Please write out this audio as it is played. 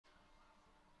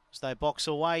they box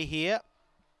away here.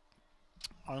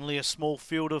 Only a small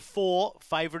field of 4.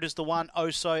 Favourite is the one,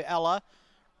 Oso Ella.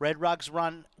 Red Rugs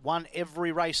won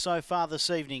every race so far this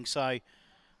evening. So,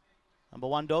 number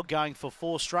 1 dog going for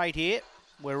 4 straight here.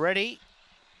 We're ready.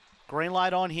 Green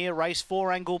light on here. Race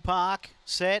 4, Angle-Park.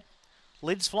 Set.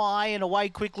 Lids fly, and away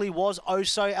quickly was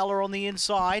Oso Ella on the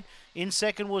inside. In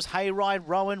second was Hayride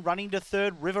Rowan, running to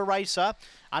third, River Racer.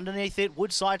 Underneath it,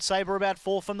 Woodside Sabre about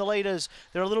 4 from the leaders.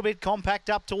 They're a little bit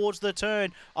compact up towards the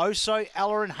turn. Oso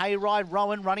Ella and Hayride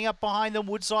Rowan running up behind them,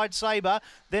 Woodside Sabre.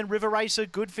 Then River Racer,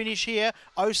 good finish here.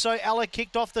 Oso Ella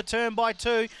kicked off the turn by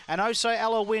 2, and Oso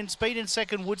Ella wins. Speed in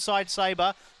second, Woodside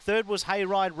Sabre. Third was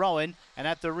Hayride Rowan, and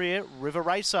at the rear, River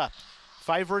Racer.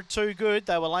 Favourite too good.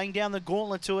 They were laying down the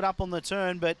gauntlet to it up on the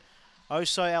turn, but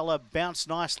Oso Ella bounced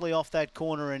nicely off that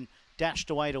corner and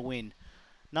dashed away to win.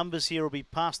 Numbers here will be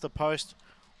past the post.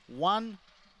 1,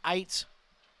 8,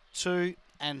 2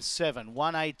 and 7.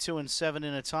 1, 8, 2 and 7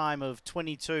 in a time of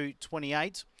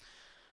 22.28.